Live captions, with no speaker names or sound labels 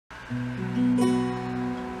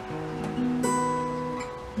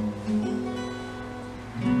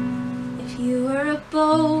If you were a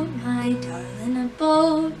boat, my darling, a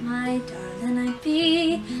boat, my darling, I'd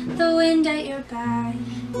be the wind at your back.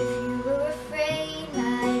 If you were afraid,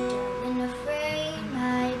 my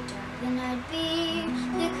darling, I'd be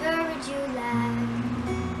the courage you lack.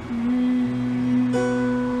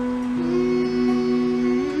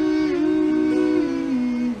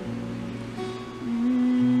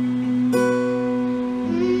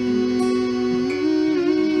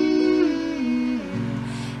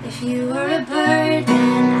 If you were a bird,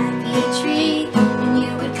 then I'd be a tree, and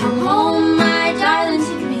you would come home, my darling,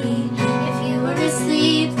 to me. If you were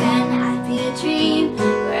asleep, then I'd be a dream.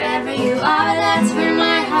 Wherever you are, that's where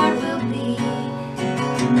my heart will be.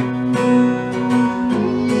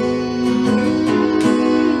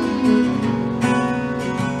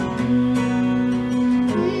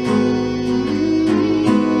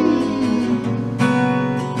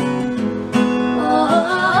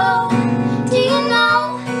 Oh, do you know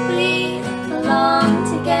we belong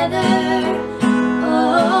together?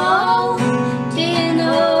 Oh, do you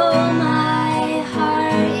know my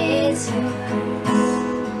heart is yours?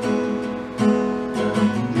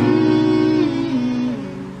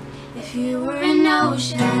 If you were an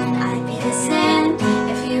ocean, I'd be the sand.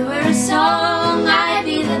 If you were a song, I'd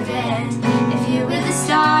be the band. If you were the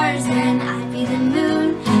stars, then I'd be the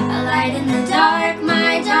moon, a light in the dark,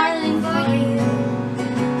 my darling, for you.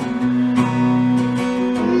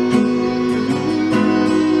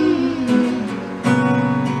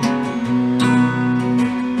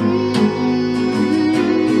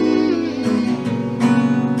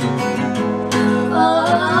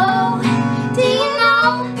 Oh, do you know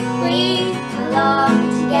we belong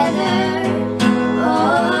together?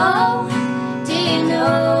 Oh, do you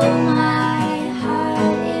know my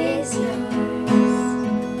heart is yours?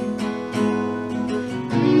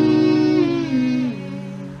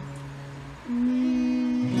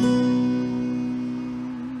 Mm.